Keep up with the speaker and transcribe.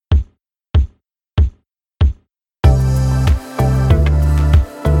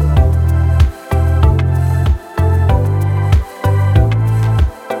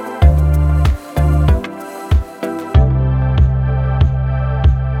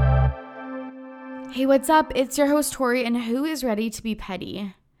Hey, what's up? It's your host, Tori, and who is ready to be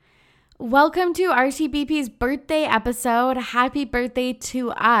petty? Welcome to RTBP's birthday episode. Happy birthday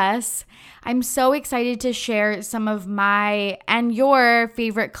to us. I'm so excited to share some of my and your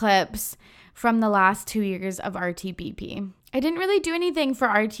favorite clips from the last 2 years of RTBP. I didn't really do anything for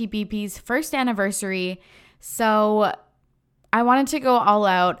RTBP's first anniversary, so I wanted to go all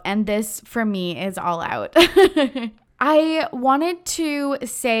out, and this, for me, is all out. I wanted to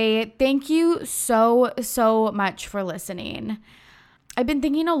say thank you so much for listening. I've been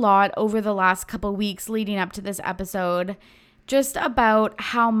thinking a lot over the last couple weeks leading up to this episode just about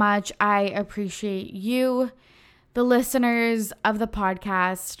how much I appreciate you, the listeners of the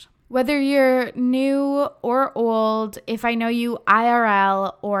podcast. Whether you're new or old, if I know you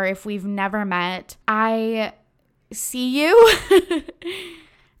IRL or if we've never met, I see you.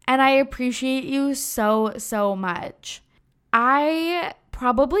 And I appreciate you so much. I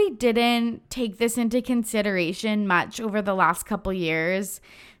probably didn't take this into consideration much over the last couple years,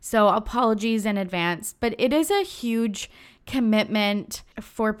 so apologies in advance, but it is a huge commitment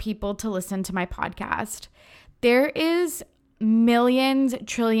for people to listen to my podcast. There is millions,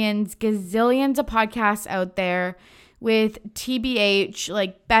 trillions, gazillions of podcasts out there with TBH,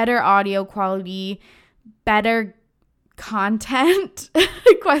 like better audio quality, better content,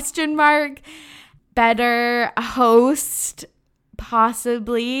 question mark, better host,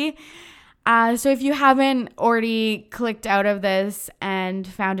 possibly. So if you haven't already clicked out of this and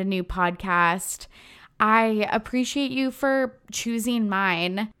found a new podcast, I appreciate you for choosing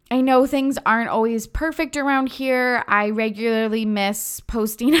mine. I know things aren't always perfect around here. I regularly miss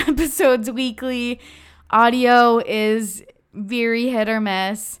posting episodes weekly. Audio is very hit or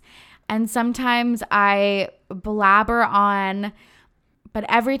miss. And sometimes I blabber on, but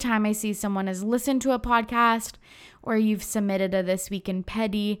every time I see someone has listened to a podcast, or you've submitted a This Week in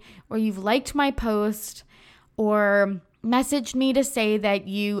Petty, or you've liked my post, or messaged me to say that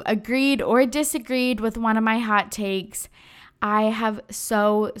you agreed or disagreed with one of my hot takes, I have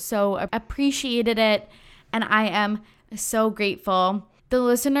so appreciated it, and I am so grateful. The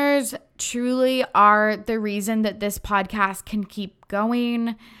listeners truly are the reason that this podcast can keep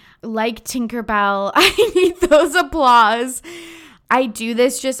going. Like Tinkerbell, I need those applause. I do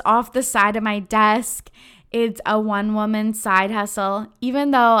this just off the side of my desk. It's a one-woman side hustle,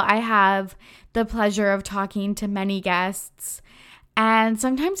 even though I have the pleasure of talking to many guests. And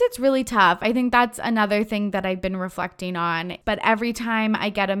sometimes it's really tough. I think that's another thing that I've been reflecting on. But every time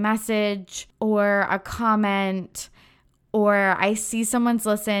I get a message or a comment or I see someone's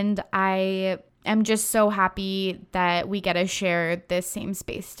listened, I am just so happy that we get to share this same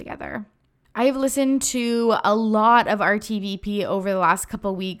space together. I've listened to a lot of RTBP over the last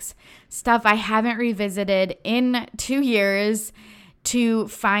couple weeks, stuff I haven't revisited in 2 years, to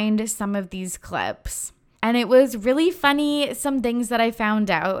find some of these clips. And it was really funny, some things that I found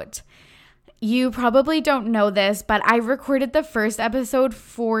out. You probably don't know this, but I recorded the first episode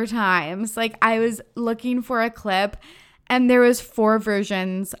 4 times. Like, I was looking for a clip and there was 4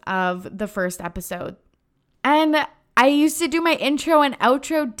 versions of the first episode. And I used to do my intro and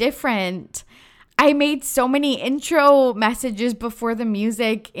outro different. I made so many intro messages before the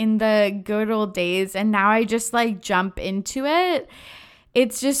music in the good old days, and now I just jump into it.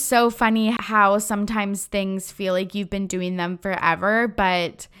 It's just so funny how sometimes things feel like you've been doing them forever,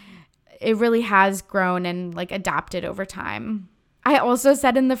 but it really has grown and adapted over time. I also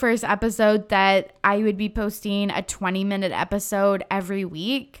said in the first episode that I would be posting a 20-minute episode every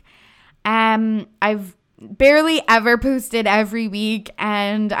week. I've barely ever posted every week,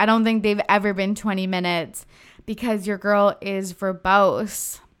 and I don't think they've ever been 20 minutes because your girl is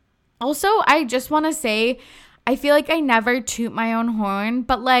verbose. Also, I just want to say, I feel like I never toot my own horn,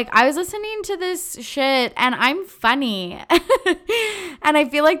 but I was listening to this shit and I'm funny. And I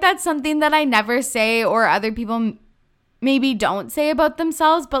feel like that's something that I never say, or other people maybe don't say about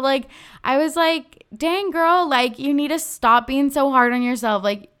themselves, but I was like, dang girl, you need to stop being so hard on yourself.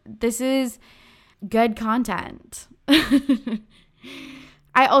 This is good content.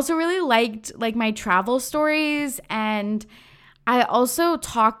 I also really liked my travel stories, and I also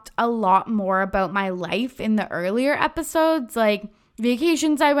talked a lot more about my life in the earlier episodes,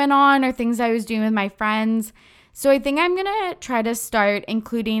 vacations I went on or things I was doing with my friends. So I think I'm going to try to start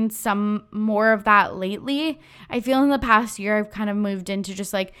including some more of that lately. I feel in the past year I've kind of moved into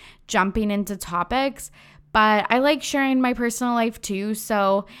just jumping into topics, but I like sharing my personal life too.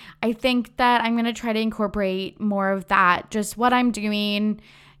 So I think that I'm going to try to incorporate more of that, just what I'm doing,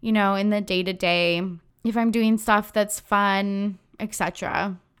 in the day-to-day, if I'm doing stuff that's fun,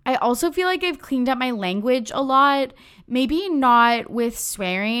 etc. I I also feel like I've cleaned up my language a lot. Maybe not with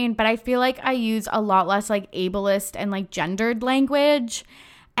swearing, but I feel like I use a lot less like ableist and like gendered language.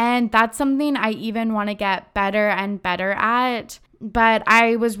 And that's something I even want to get better and better at. But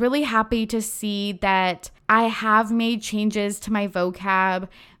I was really happy to see that I have made changes to my vocab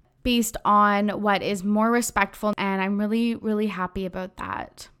based on what is more respectful. And I'm really, really happy about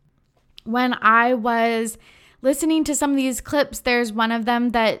that. When I was listening to some of these clips, there's one of them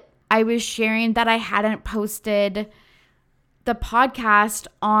that I was sharing that I hadn't posted the podcast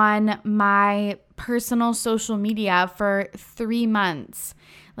on my personal social media for 3 months,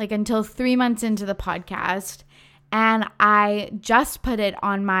 like until 3 months into the podcast. And I just put it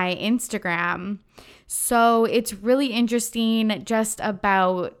on my Instagram. So it's really interesting just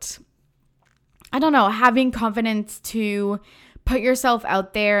about, I don't know, having confidence to put yourself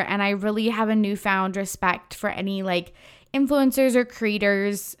out there. And I really have a newfound respect for any like influencers or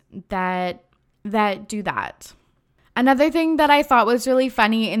creators that do that. Another thing that I thought was really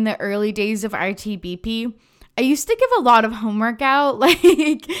funny in the early days of RTBP, I used to give a lot of homework out, like,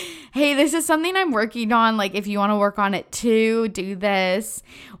 hey, this is something I'm working on. Like, if you want to work on it too, do this.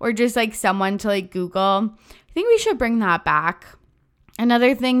 Or just like someone to like Google. I think we should bring that back.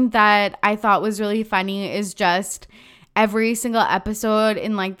 Another thing that I thought was really funny is just every single episode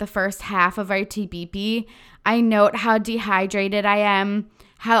in like the first half of RTBP, I note how dehydrated I am,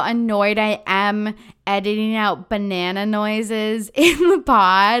 how annoyed I am editing out banana noises in the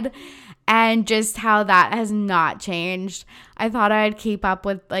pod, and just how that has not changed. I thought I'd keep up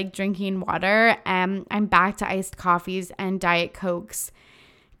with like drinking water, and I'm back to iced coffees and Diet Cokes.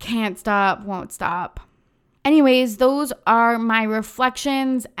 Can't stop, won't stop. Anyways, those are my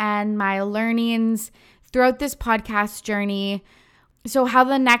reflections and my learnings throughout this podcast journey. So how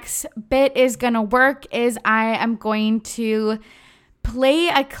the next bit is going to work is I am going to play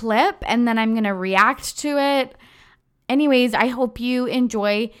a clip and then I'm going to react to it. Anyways, I hope you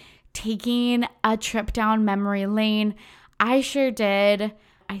enjoy taking a trip down memory lane. I sure did.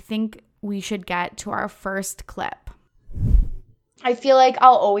 I think we should get to our first clip. I feel like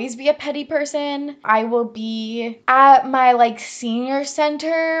I'll always be a petty person. I will be at my like senior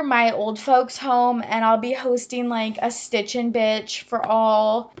center, my old folks home, and I'll be hosting like a stitch and bitch for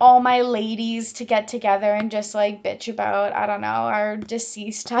all my ladies to get together and just like bitch about, I don't know, our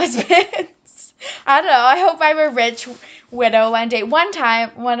deceased husbands. I don't know. I hope I'm a rich widow one day. One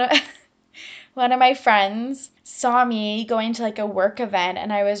time, one of my friends saw me going to like a work event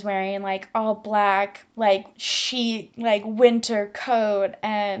and I was wearing like all black, like chic, like winter coat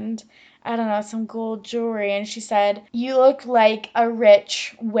and I don't know, some gold jewelry. And she said, "You look like a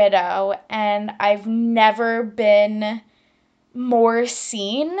rich widow." And I've never been more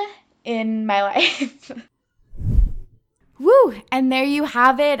seen in my life. Woo! And there you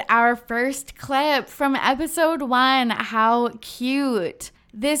have it, our first clip from episode 1. How cute.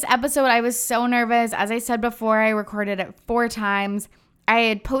 This episode, I was so nervous. As I said before, I recorded it 4 times. I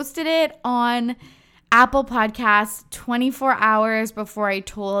had posted it on Apple Podcasts 24 hours before I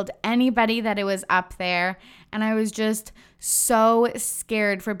told anybody that it was up there. And I was just so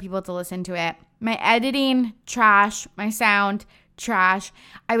scared for people to listen to it. My editing, trash. My sound, trash.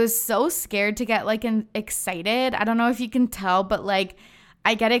 I was so scared to get like excited. I don't know if you can tell, but like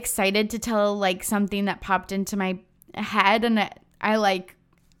I get excited to tell like something that popped into my head and I like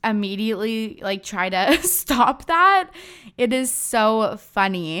immediately like try to stop that. It is so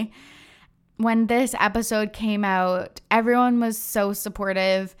funny. When this episode came out, everyone was so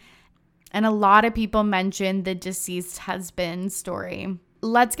supportive and a lot of people mentioned the deceased husband story.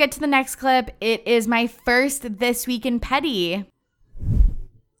 Let's get to the next clip. It is my first This Week in Petty.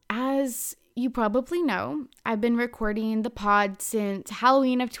 As you probably know, I've been recording the pod since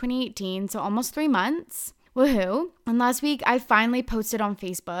Halloween of 2018, so almost 3 months. Woohoo. And last week, I finally posted on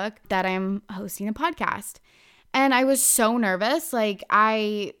Facebook that I'm hosting a podcast. And I was so nervous. Like,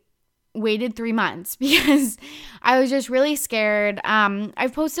 I waited 3 months because I was just really scared.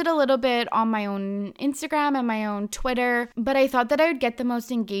 I've posted a little bit on my own Instagram and my own Twitter, but I thought that I would get the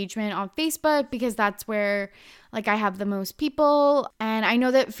most engagement on Facebook because that's where like I have the most people. And I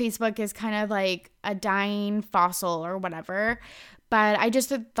know that Facebook is kind of like a dying fossil or whatever, but I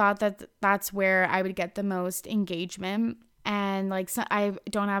just thought that that's where I would get the most engagement. And like so I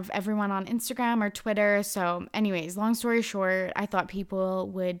don't have everyone on Instagram or Twitter. So anyways, long story short, I thought people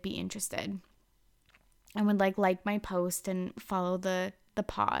would be interested and would like my post and follow the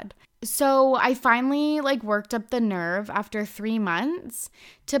pod. So I finally like worked up the nerve after 3 months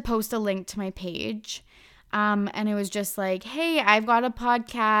to post a link to my page. And it was just like, hey, I've got a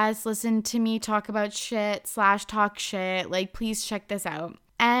podcast. Listen to me talk about shit / talk shit. Like, please check this out.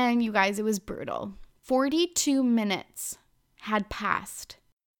 And you guys, it was brutal. 42 minutes had passed.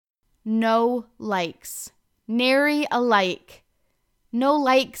 No likes. Nary a like. No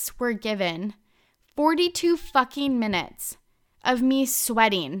likes were given. 42 fucking minutes of me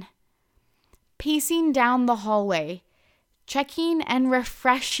sweating, pacing down the hallway, checking and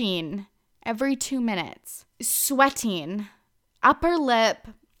refreshing every 2 minutes, sweating, upper lip,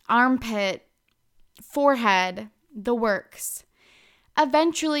 armpit, forehead, the works.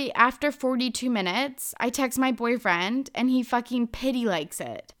 Eventually, after 42 minutes, I text my boyfriend and he fucking pity likes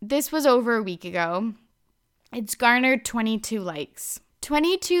it. This was over a week ago. It's garnered 22 likes.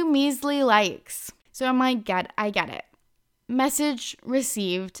 22 measly likes. So I'm like, I get it. Message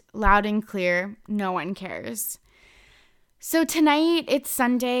received, loud and clear, no one cares. So tonight, it's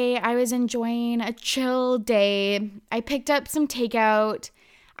Sunday. I was enjoying a chill day. I picked up some takeout.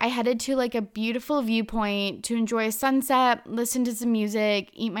 I headed to like a beautiful viewpoint to enjoy a sunset, listen to some music,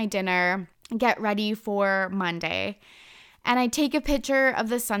 eat my dinner, get ready for Monday. And I take a picture of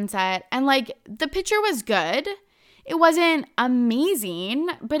the sunset and like the picture was good. It wasn't amazing,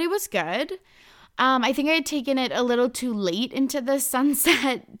 but it was good. I think I had taken it a little too late into the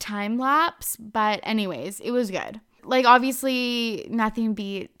sunset time lapse, but anyways, it was good. Like obviously nothing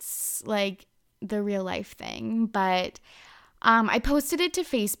beats like the real life thing, but I posted it to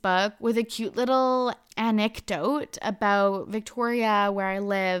Facebook with a cute little anecdote about Victoria, where I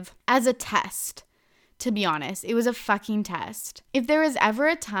live, as a test, to be honest. It was a fucking test. If there was ever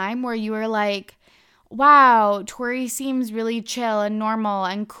a time where you were like, wow, Tori seems really chill and normal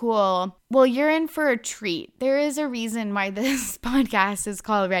and cool, well, you're in for a treat. There is a reason why this podcast is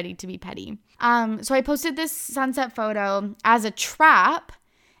called Ready to be Petty. So I posted this sunset photo as a trap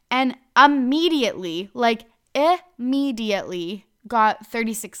and immediately got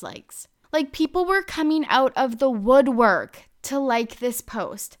 36 likes. Like people were coming out of the woodwork to like this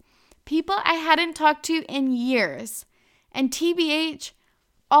post. People I hadn't talked to in years. And TBH,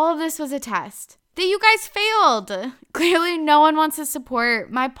 all of this was a test that you guys failed. Clearly no one wants to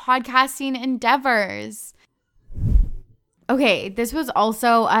support my podcasting endeavors. Okay, this was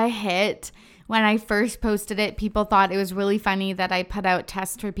also a hit. When I first posted it, people thought it was really funny that I put out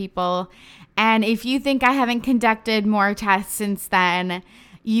tests for people. And if you think I haven't conducted more tests since then,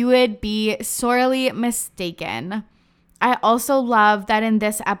 you would be sorely mistaken. I also love that in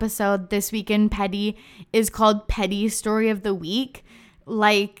this episode, This Week in Petty is called Petty Story of the Week.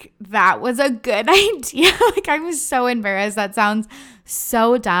 Like, that was a good idea. Like, I'm so embarrassed. That sounds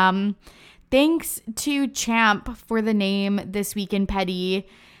so dumb. Thanks to Champ for the name This Week in Petty.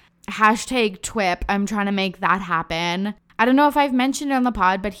 Hashtag TWIP. I'm trying to make that happen. I don't know if I've mentioned it on the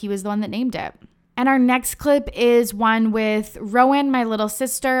pod, but he was the one that named it. And our next clip is one with Rowan, my little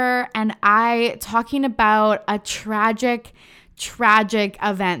sister, and I talking about a tragic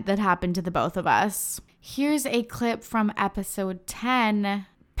event that happened to the both of us. Here's a clip from episode 10,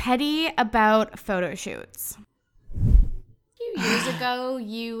 Petty about photo shoots. A few years ago,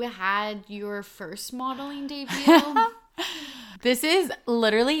 you had your first modeling debut. This is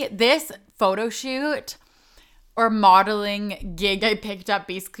literally this photo shoot or modeling gig I picked up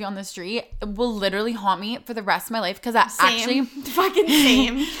basically on the street will literally haunt me for the rest of my life because Same. Like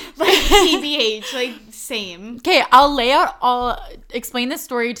TBH, like same. Okay, I'll explain this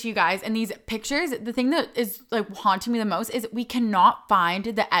story to you guys. And these pictures, the thing that is like haunting me the most is we cannot find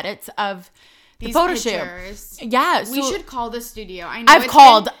the edits of the photo pictures. Shoot. Yeah. We should call the studio. I know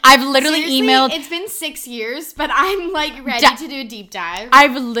I've literally emailed. It's been 6 years, but I'm like ready to do a deep dive.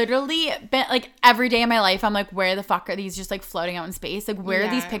 I've literally been like every day of my life, I'm like, where the fuck are these just like floating out in space? Like, where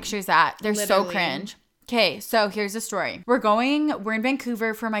are these pictures at? They're literally so cringe. Okay, so here's the story. We're in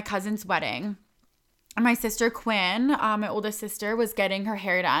Vancouver for my cousin's wedding. And my sister Quinn, my oldest sister, was getting her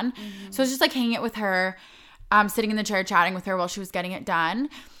hair done. Mm-hmm. So I was just like hanging out with her, sitting in the chair chatting with her while she was getting it done.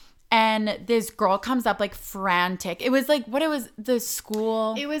 And this girl comes up like frantic. It was like, the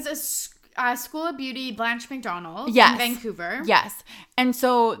school? It was a School of Beauty, Blanche McDonald in Vancouver. Yes. And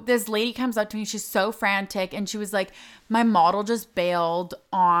so this lady comes up to me. She's so frantic. And she was like, my model just bailed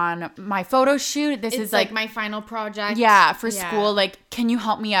on my photo shoot. This is like my final project. Yeah, for school. Like, can you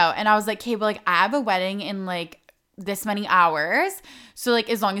help me out? And I was like, hey, but like I have a wedding in like this many hours, so like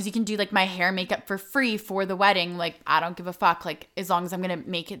as long as you can do like my hair and makeup for free for the wedding, like I don't give a fuck, like as long as I'm gonna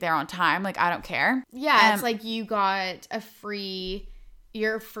make it there on time, like I don't care. It's like you got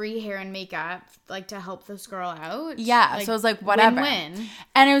your free hair and makeup like to help this girl out. Like, so I was like, whatever. Win-win.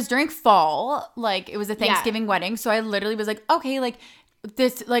 And it was during fall, like it was a Thanksgiving wedding, so I literally was like, okay, like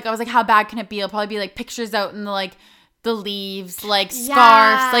this, like I was like, how bad can it be? It'll probably be like pictures out in the like the leaves, like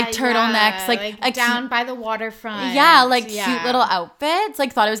scarves, like turtlenecks, like down by the waterfront. Yeah, like cute little outfits.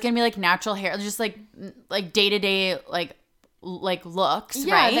 Like thought it was gonna be like natural hair, just like day-to-day like looks,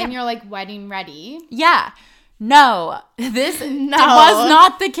 right? Then you're like wedding ready. Yeah. No, this was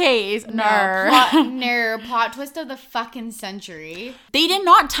not the case. No. Plot twist of the fucking century. They did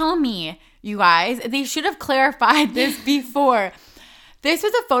not tell me, you guys. They should have clarified this before. This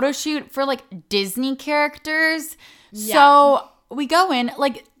was a photo shoot for like Disney characters. Yeah. So we go in,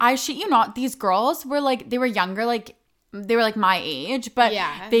 like, I shit you not, these girls were like, they were younger, like, they were like my age, but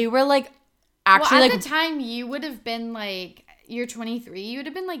they were like, actually, at the time, you would have been like, you're 23, you would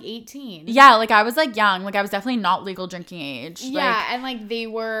have been like 18. Yeah, like I was like young, like I was definitely not legal drinking age. Yeah, like, and like they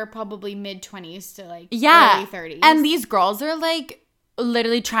were probably mid-20s to like early 30s. And these girls are like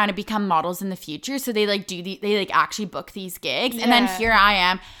literally trying to become models in the future, so they like they like actually book these gigs. And then here I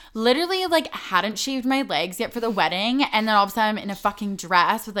am, literally like hadn't shaved my legs yet for the wedding, and then all of a sudden I'm in a fucking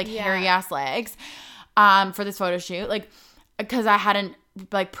dress with like hairy ass legs for this photo shoot, like because I hadn't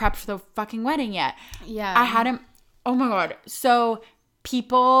like prepped for the fucking wedding yet. I hadn't. Oh my God. So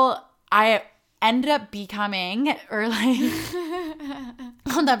I ended up becoming, or like,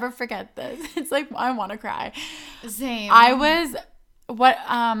 I'll never forget this. It's like, I want to cry. Same. I was,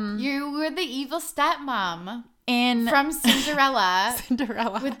 you were the evil stepmom. From Cinderella.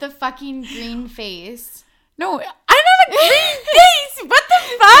 Cinderella. With the fucking green face. No, I don't have a green face. What the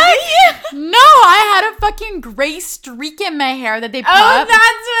fuck? No, I had a fucking gray streak in my hair that they put. Oh,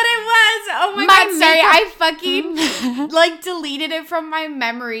 that's what it was. Oh my God, sorry. I fucking like deleted it from my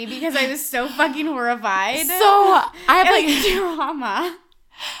memory because I was so fucking horrified. So I have like drama.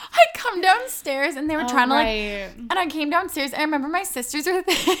 I come downstairs and they were trying to like, and I came downstairs and I remember my sisters were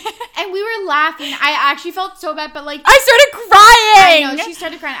there. And we were laughing. I actually felt so bad, but like. I started crying. I know, she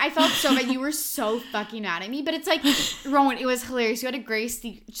started crying. I felt so bad. You were so fucking mad at me, but it's like, Rowan, it was hilarious. You had a gray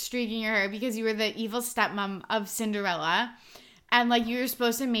streak in your hair because you were the evil stepmom of Cinderella. And like you were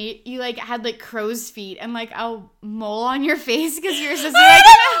supposed to you like had like crow's feet and like a mole on your face because you were supposed to be like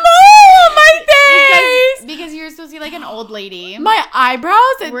a mole on my face because you were supposed to be like an old lady. My eyebrows,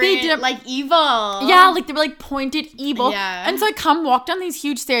 they did like evil. Yeah, like they were like pointed evil. Yeah. And so I walk down these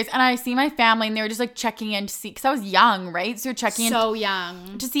huge stairs and I see my family and they were just like checking in to see, because I was young, right? So checking in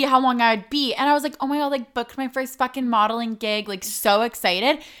young to see how long I'd be. And I was like, oh my God, like booked my first fucking modeling gig, like so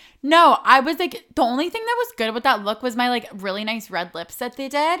excited. No, I was like, the only thing that was good about that look was my like really nice red lips that they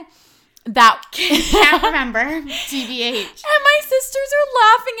did. That can't remember. TBH. And my sisters are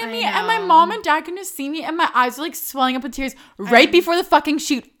laughing at me, and my mom and dad can just see me, and my eyes are like swelling up with tears right before the fucking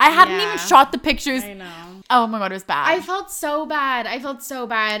shoot. I hadn't even shot the pictures. I know. Oh my God, it was bad. I felt so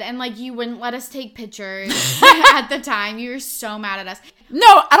bad. And like you wouldn't let us take pictures at the time. You were so mad at us.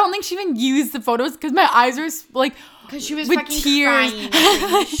 No, I don't think she even used the photos because my eyes were like, because she was with fucking tears. Crying during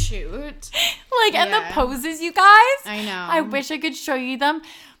the shoot. Like, and the poses, you guys. I know. I wish I could show you them.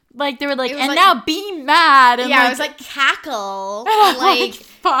 Like, they were like, and like, now be mad. And yeah, it was like cackle. Like,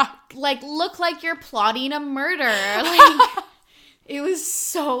 fuck. Like, look like you're plotting a murder. Like, it was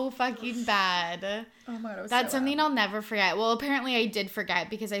so fucking bad. Oh my God, that's so something I'll never forget. Well, apparently I did forget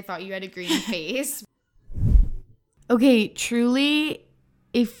because I thought you had a green face. Okay, truly,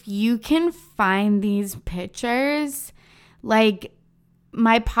 if you can find these pictures, like,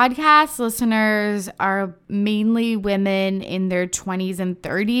 my podcast listeners are mainly women in their 20s and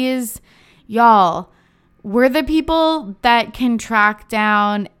 30s. Y'all, we're the people that can track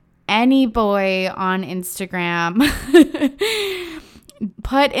down any boy on Instagram,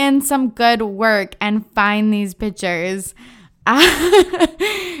 put in some good work, and find these pictures.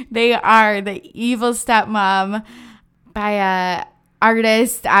 They are The Evil Stepmom by a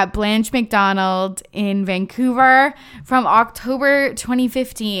artist at Blanche McDonald in Vancouver from October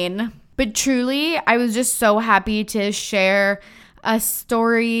 2015. But truly, I was just so happy to share a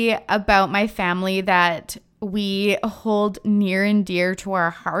story about my family that we hold near and dear to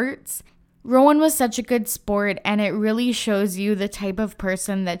our hearts. Rowan was such a good sport, and it really shows you the type of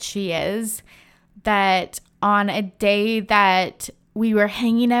person that she is, that on a day that we were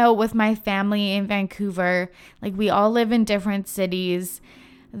hanging out with my family in Vancouver, like we all live in different cities,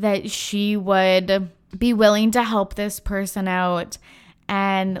 that she would be willing to help this person out.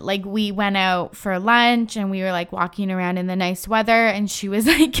 And like we went out for lunch and we were like walking around in the nice weather, and she was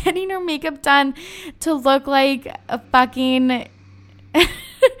like getting her makeup done to look like a fucking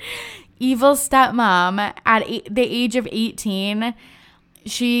evil stepmom at the age of 18.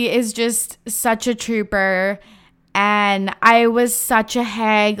 She is just such a trooper. And I was such a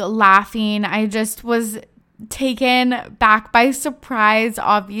hag laughing. I just was taken back by surprise,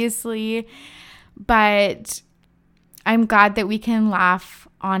 obviously. But I'm glad that we can laugh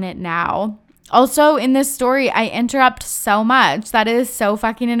on it now. Also, in this story, I interrupt so much. That is so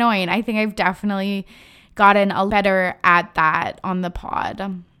fucking annoying. I think I've definitely gotten a better at that on the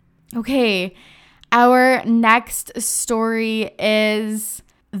pod. Okay, our next story is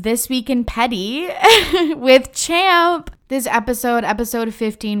This Week in Petty with Champ. This episode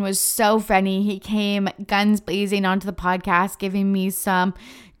 15, was so funny. He came guns blazing onto the podcast, giving me some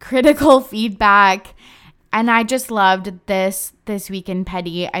critical feedback. And I just loved this Week in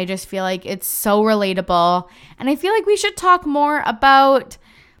Petty. I just feel like it's so relatable. And I feel like we should talk more about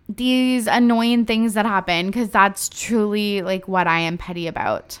these annoying things that happen, because that's truly like what I am petty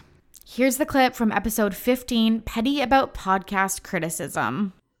about. Here's the clip from episode 15, Petty About Podcast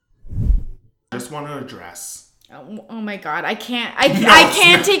Criticism. I just want to address. Oh my God. I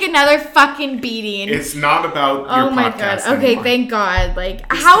can't take another fucking beating. It's not about your podcast. Oh my God. Okay, anymore. Thank God. Like,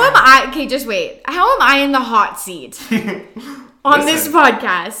 how am I? Okay, just wait. How am I in the hot seat on this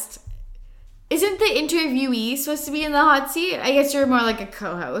podcast? Isn't the interviewee supposed to be in the hot seat? I guess you're more like a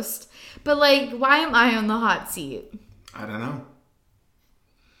co-host. But like, why am I on the hot seat? I don't know.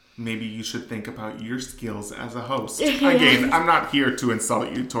 Maybe you should think about your skills as a host. Again, I'm not here to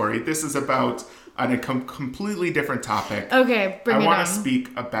insult you, Tori. This is about a completely different topic. Okay, bring it on. I want to speak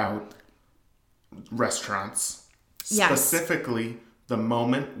about restaurants. Yes. Specifically, the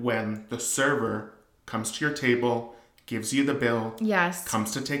moment when the server comes to your table, gives you the bill, yes,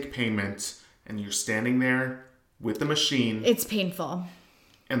 comes to take payment, and you're standing there with the machine. It's painful.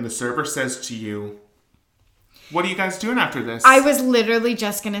 And the server says to you, "What are you guys doing after this?" I was literally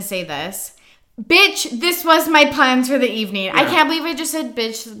just going to say this. Bitch, this was my plans for the evening. Yeah. I can't believe I just said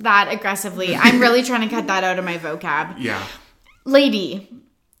bitch that aggressively. I'm really trying to cut that out of my vocab. Yeah. Lady,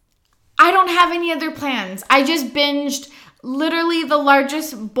 I don't have any other plans. I just binged literally the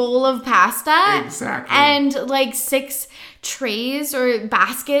largest bowl of pasta. Exactly. And like 6 trays or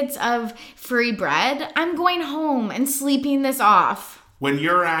baskets of free bread. I'm going home and sleeping this off. When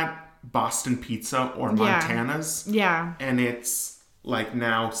you're at Boston Pizza or Montana's. Yeah. And it's like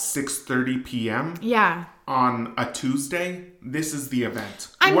now 6:30 p.m. Yeah. On a Tuesday, this is the event.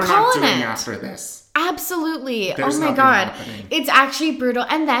 We're not doing it after this. Absolutely. There's oh my God. Happening. It's actually brutal.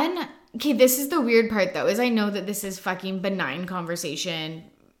 And then, okay, this is the weird part though, is I know that this is fucking benign conversation.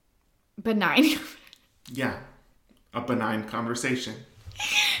 Benign. Yeah. A benign conversation.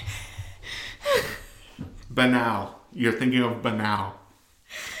 Banal. You're thinking of banal.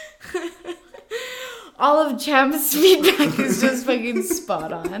 All of Champ's feedback is just fucking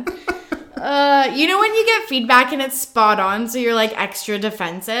spot on. You know when you get feedback and it's spot on, so you're like extra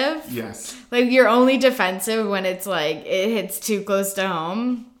defensive? Yes. Like you're only defensive when it's like it hits too close to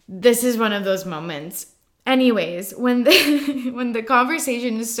home. This is one of those moments. Anyways, when the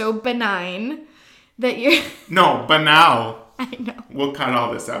conversation is so benign that you're... No, banal. I know. We'll cut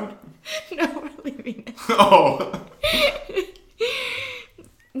all this out. No, we're leaving it. Oh.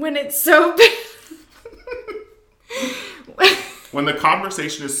 When it's so... When the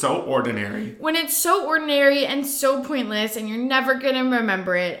conversation is so ordinary. When it's so ordinary and so pointless and you're never going to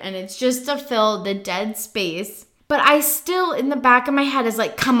remember it and it's just to fill the dead space. But I still, in the back of my head, is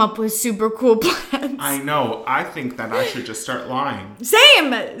like, come up with super cool plans. I know. I think that I should just start lying.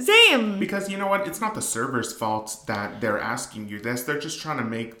 Same. Because you know what? It's not the server's fault that they're asking you this. They're just trying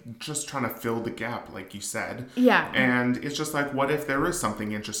to fill the gap, like you said. Yeah. And it's just like, what if there is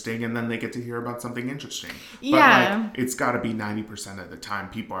something interesting and then they get to hear about something interesting? Yeah. But like, it's got to be 90% of the time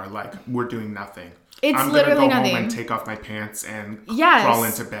people are like, we're doing nothing. I'm literally gonna go nothing. home and take off my pants and crawl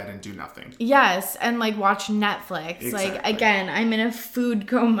into bed and do nothing. Yes, and like watch Netflix. Exactly. Like again, I'm in a food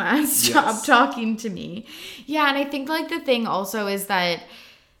coma. Stop talking to me. Yeah, and I think like the thing also is that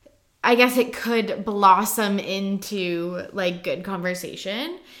I guess it could blossom into like good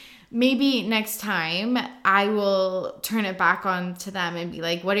conversation. Maybe next time I will turn it back on to them and be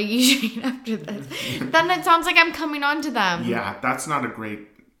like, what are you doing after this? Then it sounds like I'm coming on to them. Yeah, that's not a great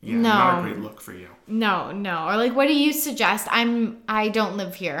not a great look for you. No. Or like, what do you suggest? I don't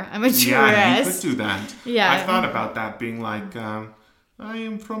live here. I'm a tourist. Yeah, you could do that. Yeah. I thought about that being like, I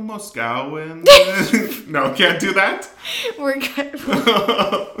am from Moscow and... No, can't do that? We're good.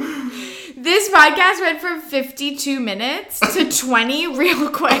 This podcast went from 52 minutes to 20 real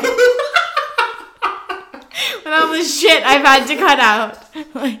quick. With all the shit I've had to cut out.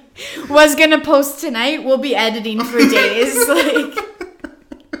 Like, was gonna post tonight, we'll be editing for days. Like...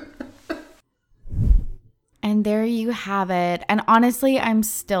 And there you have it. And honestly, I'm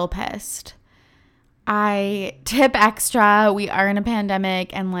still pissed. I tip extra. We are in a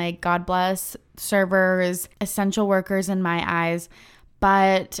pandemic and like, God bless servers, essential workers in my eyes.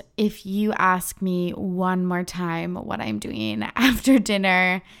 But if you ask me one more time what I'm doing after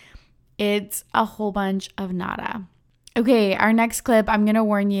dinner, it's a whole bunch of nada. Okay, our next clip, I'm going to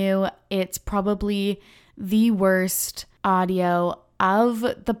warn you, it's probably the worst audio of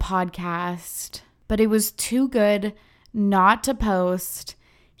the podcast, but it was too good not to post.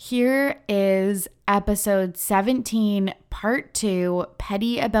 Here is episode 17, part 2,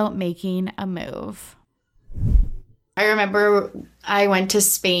 Petty About Making a Move. I remember I went to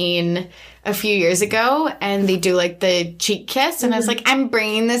Spain a few years ago and they do like the cheek kiss and I was like, I'm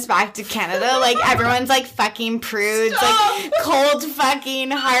bringing this back to Canada. Like everyone's like fucking prudes, like cold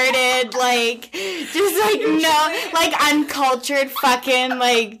fucking hearted, like just like no, like uncultured fucking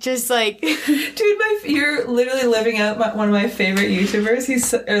like just like. Dude, you're literally living out one of my favorite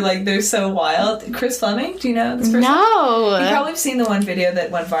YouTubers. They're so wild. Chris Fleming, do you know this person? No. You probably have seen the one video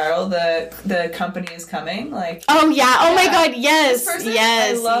that went viral. The company is coming. Like. Oh yeah. Oh my God. Yes.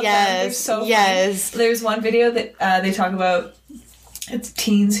 Yes. I love them. They're so yes. Funny. There's one video that they talk about. It's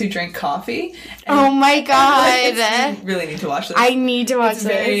teens who drink coffee. Oh my God. You really need to watch this. I need to watch this.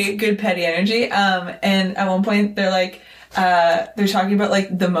 It's very good petty energy. And at one point they're like, they're talking about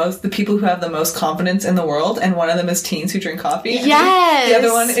like the people who have the most confidence in the world, and one of them is teens who drink coffee. Yes. The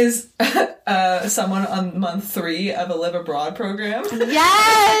other one is someone on month 3 of a live abroad program.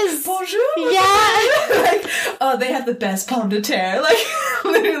 Yes. Bonjour. Yeah. Like, oh, they have the best pomme de terre. Like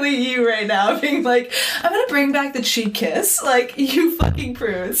literally you right now being like, I'm gonna bring back the cheek kiss. Like, you fucking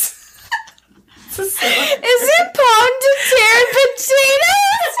prudes. Is it pomme de terre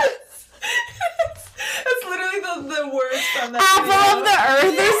potatoes? That's literally the words from that Apple of the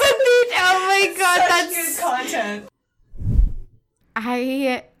Earth or something. Oh my God, such that's good content.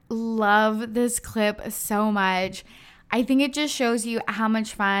 I love this clip so much. I think it just shows you how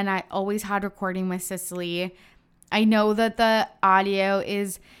much fun I always had recording with Cicely. I know that the audio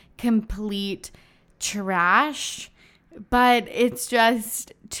is complete trash, but it's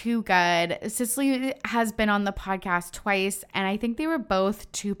just too good. Cicely has been on the podcast twice, and I think they were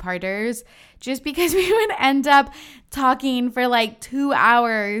both 2-parters just because we would end up talking for like 2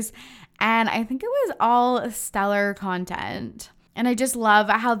 hours, and I think it was all stellar content. And I just love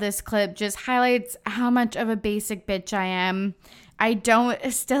how this clip just highlights how much of a basic bitch I am. I don't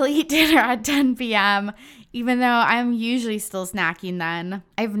still eat dinner at 10 p.m., even though I'm usually still snacking then.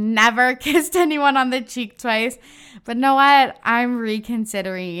 I've never kissed anyone on the cheek twice, but know what? I'm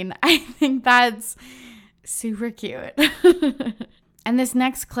reconsidering. I think that's super cute. And this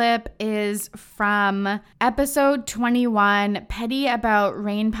next clip is from episode 21, Petty About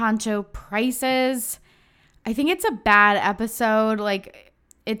Rain Poncho Prices. I think it's a bad episode. Like,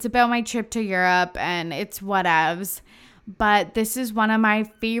 it's about my trip to Europe and it's whatevs. But this is one of my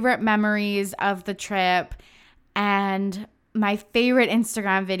favorite memories of the trip and my favorite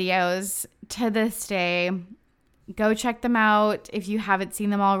Instagram videos to this day. Go check them out if you haven't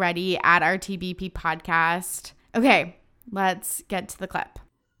seen them already at RTBP Podcast. Okay, let's get to the clip.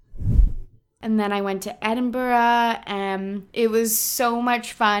 And then I went to Edinburgh and it was so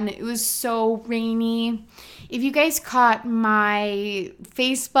much fun. It was so rainy. If you guys caught my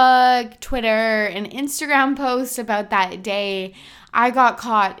Facebook, Twitter, and Instagram posts about that day, I got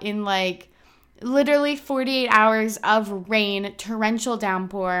caught in like literally 48 hours of rain, torrential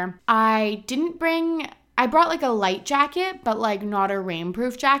downpour. I brought like a light jacket, but like not a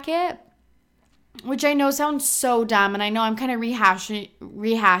rainproof jacket, which I know sounds so dumb. And I know I'm kind of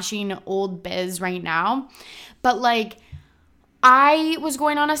rehashing old biz right now, but like, I was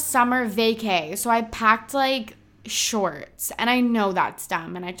going on a summer vacay, so I packed like shorts, and I know that's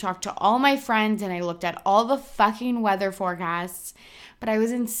dumb, and I talked to all my friends, and I looked at all the fucking weather forecasts, but I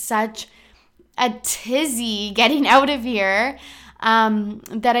was in such a tizzy getting out of here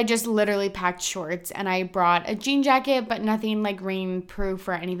that I just literally packed shorts, and I brought a jean jacket, but nothing like rainproof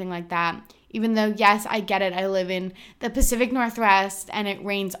or anything like that. Even though, yes, I get it, I live in the Pacific Northwest, and it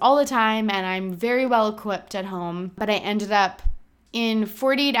rains all the time, and I'm very well equipped at home, but I ended up in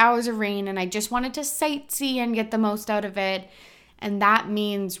 48 hours of rain, and I just wanted to sightsee and get the most out of it, and that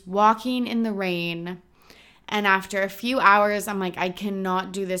means walking in the rain. And after a few hours, I'm like, I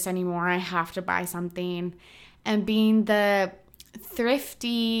cannot do this anymore. I have to buy something. And being the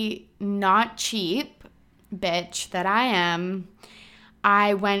thrifty, not cheap bitch that I am,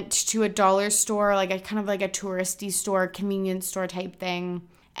 I went to a dollar store, like a kind of like a touristy store, convenience store type thing,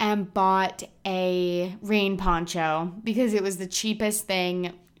 and bought a rain poncho because it was the cheapest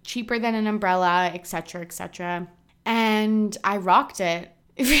thing, cheaper than an umbrella, etc., etc. And I rocked it.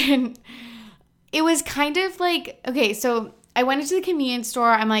 It was kind of like, okay, so I went into the convenience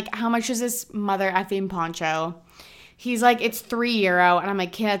store. I'm like, how much is this mother effing poncho? He's like, it's €3. And I'm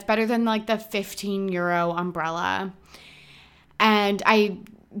like, yeah, it's better than like the €15 umbrella. And I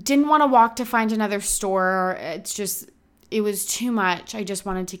didn't want to walk to find another store. It was too much. I just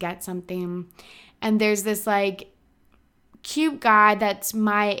wanted to get something. And there's this like cute guy that's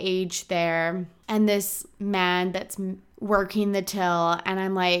my age there. And this man that's working the till. And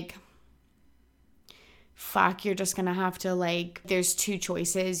I'm like, fuck, you're just gonna have to like, there's two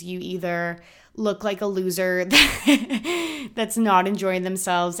choices. You either look like a loser that's not enjoying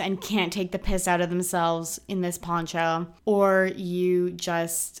themselves and can't take the piss out of themselves in this poncho, or you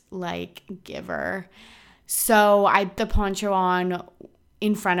just like give her. So I put the poncho on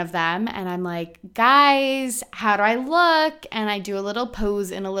in front of them and I'm like, guys, how do I look? And I do a little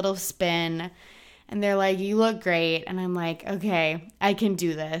pose and a little spin and they're like, you look great. And I'm like, okay, I can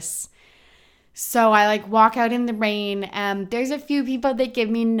do this. So I like walk out in the rain and there's a few people that give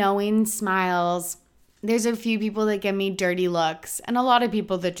me knowing smiles. There's a few people that give me dirty looks and a lot of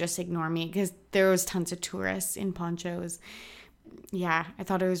people that just ignore me because there was tons of tourists in ponchos. Yeah, I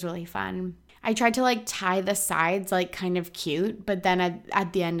thought it was really fun. I tried to like tie the sides like kind of cute, but then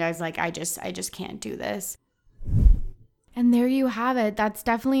at the end I was like, I just can't do this. And there you have it. That's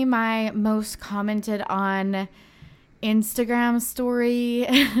definitely my most commented on Instagram story.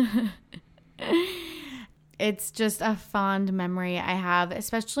 It's just a fond memory I have,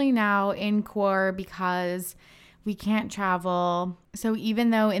 especially now in Core because we can't travel. So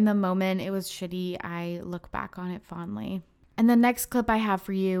even though in the moment it was shitty, I look back on it fondly. And the next clip I have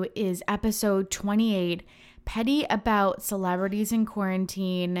for you is episode 28, Petty About Celebrities in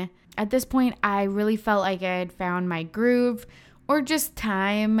Quarantine. At this point, I really felt like I had found my groove or just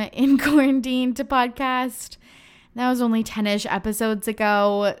time in quarantine to podcast. That was only 10-ish episodes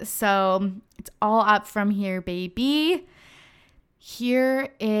ago, so it's all up from here, baby. Here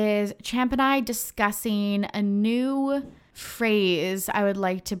is Champ and I discussing a new phrase I would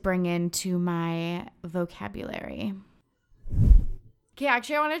like to bring into my vocabulary. Okay,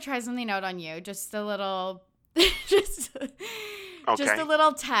 actually, I want to try something out on you. Just a little, just a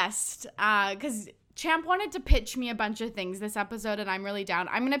little test, because Champ wanted to pitch me a bunch of things this episode, and I'm really down.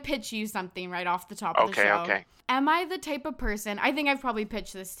 I'm going to pitch you something right off the top of the show. Okay. Am I the type of person, I think I've probably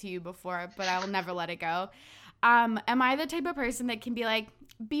pitched this to you before, but I will never let it go. Am I the type of person that can be like,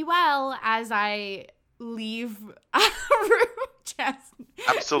 be well as I leave a room?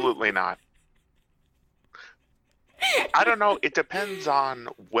 Absolutely not. I don't know. It depends on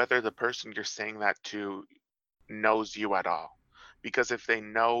whether the person you're saying that to knows you at all. Because if they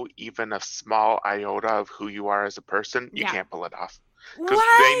know even a small iota of who you are as a person, you can't pull it off. Because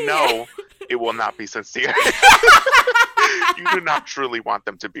they know it will not be sincere. You do not truly want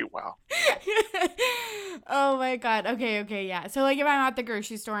them to be well. Oh my God. Okay, yeah. So like if I'm at the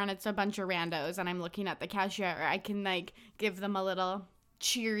grocery store and it's a bunch of randos and I'm looking at the cashier, I can like give them a little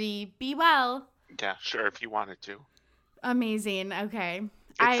cheery, be well. Yeah, sure, if you wanted to. Amazing. Okay.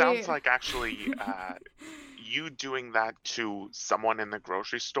 It sounds like actually you doing that to someone in the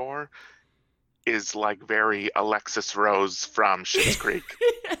grocery store is like very Alexis Rose from Schitt's Creek,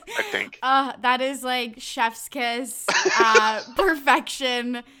 I think. That is like chef's kiss,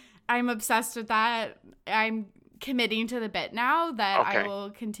 perfection. I'm obsessed with that. I'm committing to the bit now that I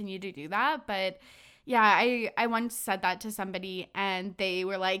will continue to do that. But yeah, I once said that to somebody and they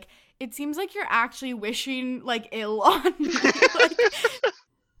were like, it seems like you're actually wishing like ill on me.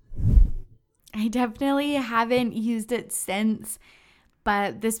 I definitely haven't used it since,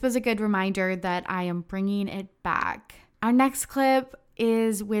 but this was a good reminder that I am bringing it back. Our next clip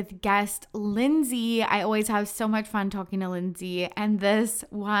is with guest Lindsay. I always have so much fun talking to Lindsay, and this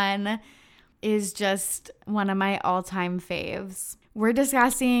one is just one of my all-time faves. We're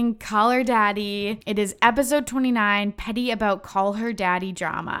discussing Call Her Daddy. It is episode 29, Petty About Call Her Daddy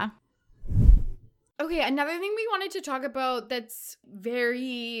drama. Okay, another thing we wanted to talk about that's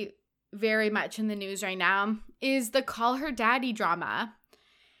very, very much in the news right now is the Call Her Daddy drama.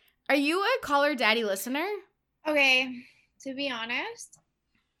 Are you a Call Her Daddy listener? Okay, to be honest.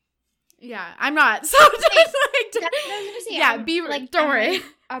 Yeah, I'm not. So just like, don't worry.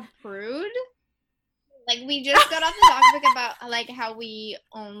 A prude. Like, we just got off the topic about like how we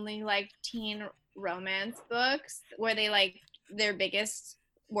only like teen romance books where they like their biggest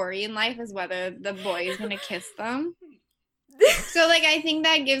worry in life is whether the boy is gonna kiss them. So like I think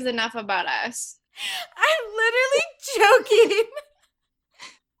that gives enough about us. I'm literally joking.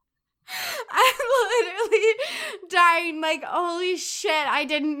 I'm literally dying like, holy shit, I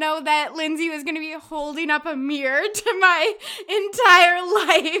didn't know that Lindsay was going to be holding up a mirror to my entire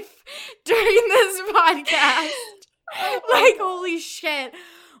life during this podcast. Like, holy shit.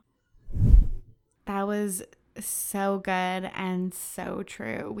 That was So good and so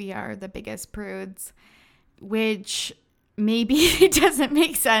true. We are the biggest prudes, which maybe doesn't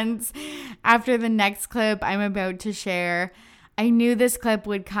make sense after the next clip I'm about to share. I knew this clip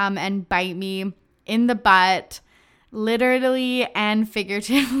would come and bite me in the butt, literally and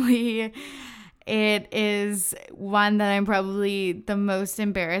figuratively. It is one that I'm probably the most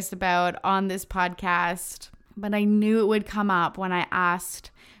embarrassed about on this podcast, but I knew it would come up when I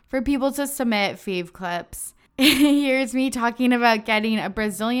asked for people to submit fave clips. Here's me talking about getting a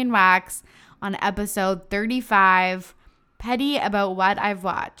Brazilian wax on episode 35, petty about what I've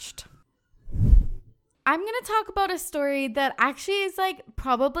watched. I'm going to talk about a story that actually is like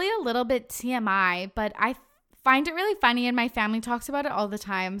probably a little bit TMI, but I find it really funny and my family talks about it all the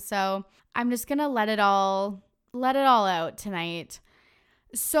time. So I'm just going to let it all out tonight.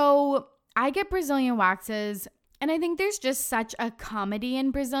 So I get Brazilian waxes, and I think there's just such a comedy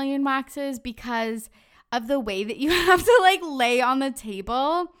in Brazilian waxes because of the way that you have to like lay on the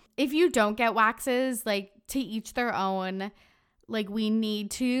table. If you don't get waxes, like to each their own, like we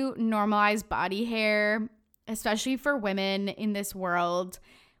need to normalize body hair, especially for women in this world.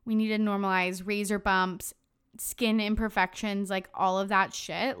 We need to normalize razor bumps, skin imperfections, like all of that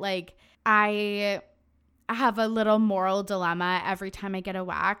shit. Like I have a little moral dilemma every time I get a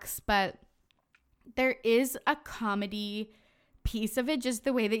wax, but there is a comedy piece of it, just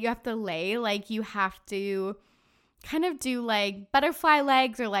the way that you have to lay. Like you have to kind of do like butterfly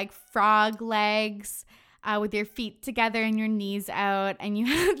legs or like frog legs with your feet together and your knees out, and you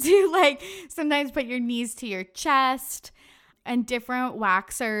have to like sometimes put your knees to your chest, and different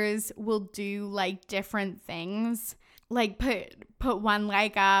waxers will do like different things, like put one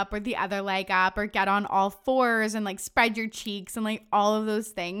leg up or the other leg up, or get on all fours and like spread your cheeks and like all of those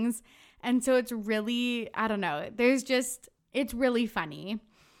things. And so it's really, I don't know, it's really funny.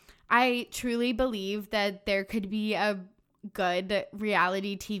 I truly believe that there could be a good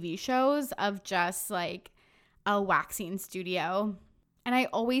reality TV shows of just like a waxing studio. And I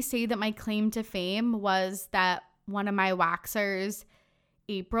always say that my claim to fame was that one of my waxers,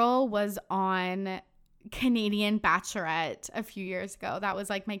 April, was on Canadian Bachelorette a few years ago. That was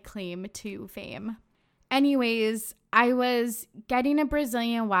like my claim to fame. Anyways, I was getting a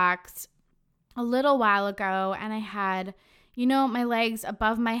Brazilian wax a little while ago, and I had, you know, my legs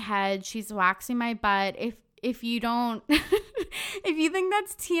above my head. She's waxing my butt. If you don't, if you think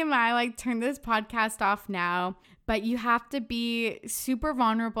that's TMI, like turn this podcast off now. But you have to be super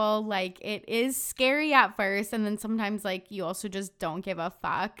vulnerable. Like it is scary at first, and then sometimes like you also just don't give a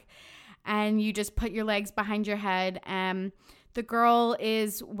fuck, and you just put your legs behind your head. The girl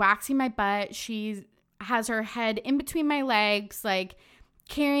is waxing my butt. She has her head in between my legs, like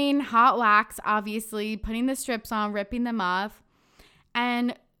carrying hot wax, obviously, putting the strips on, ripping them off.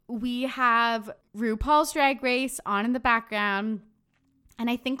 And we have RuPaul's Drag Race on in the background, and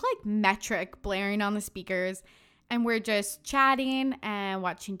I think like Metric blaring on the speakers. And we're just chatting and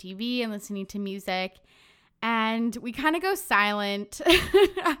watching TV and listening to music. And we kind of go silent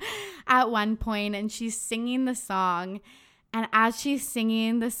at one point, and she's singing the song. And as she's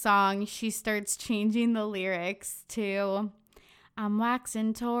singing the song, she starts changing the lyrics to, "I'm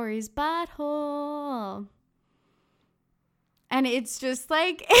waxing Tori's butthole." And it's just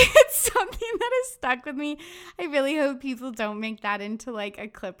like, it's something that has stuck with me. I really hope people don't make that into like a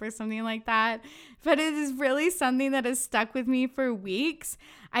clip or something like that. But it is really something that has stuck with me for weeks.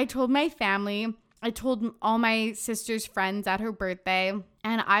 I told my family, I told all my sister's friends at her birthday,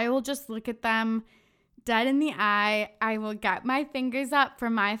 and I will just look at them dead in the eye. I will get my fingers up for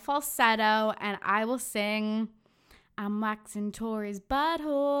my falsetto, and I will sing, "I'm waxing Tori's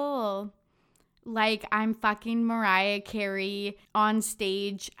butthole," like I'm fucking Mariah Carey on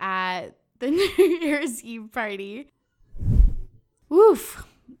stage at the New Year's Eve party. Oof.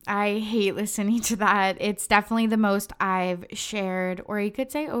 I hate listening to that. It's definitely the most I've shared, or you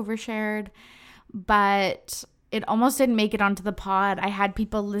could say overshared, but it almost didn't make it onto the pod. I had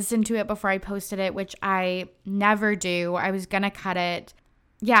people listen to it before I posted it, which I never do. I was gonna cut it.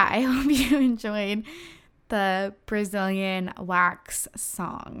 Yeah, I hope you enjoyed the Brazilian wax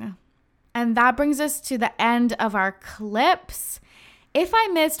song. And that brings us to the end of our clips. If I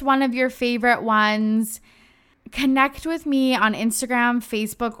missed one of your favorite ones, connect with me on Instagram,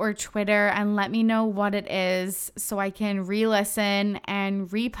 Facebook, or Twitter and let me know what it is so I can re-listen and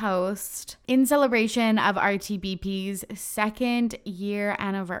repost in celebration of RTBP's 2nd year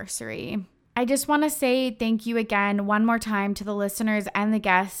anniversary. I just want to say thank you again one more time to the listeners and the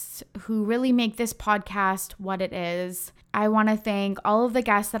guests who really make this podcast what it is. I want to thank all of the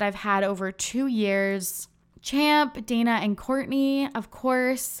guests that I've had over 2 years, Champ, Dana and Courtney, of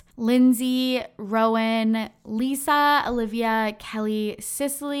course, Lindsay, Rowan, Lisa, Olivia, Kelly,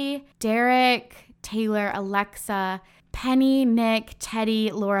 Cicely, Derek, Taylor, Alexa, Penny, Nick,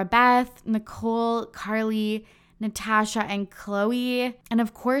 Teddy, Laura Beth, Nicole, Carly, Natasha, and Chloe, and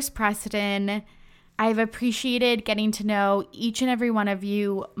of course, Preston. I've appreciated getting to know each and every one of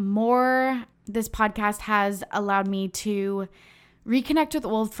you more. This podcast has allowed me to reconnect with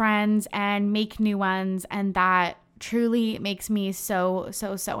old friends and make new ones, and that truly makes me so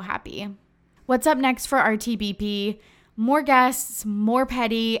happy. What's up next for RTBP? More guests, more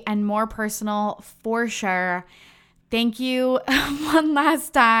petty, and more personal for sure. Thank you one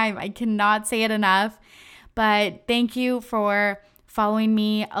last time. I cannot say it enough, but thank you for following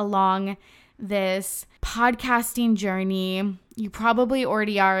me along this podcasting journey. You probably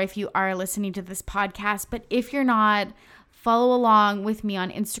already are if you are listening to this podcast, but if you're not, follow along with me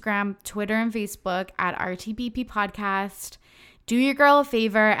on Instagram, Twitter, and Facebook at RTBP Podcast. Do your girl a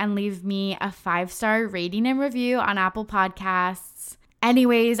favor and leave me a 5-star rating and review on Apple Podcasts.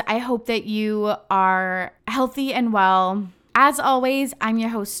 Anyways, I hope that you are healthy and well. As always, I'm your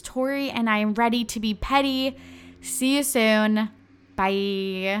host, Tori, and I am ready to be petty. See you soon.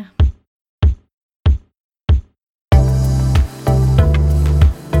 Bye.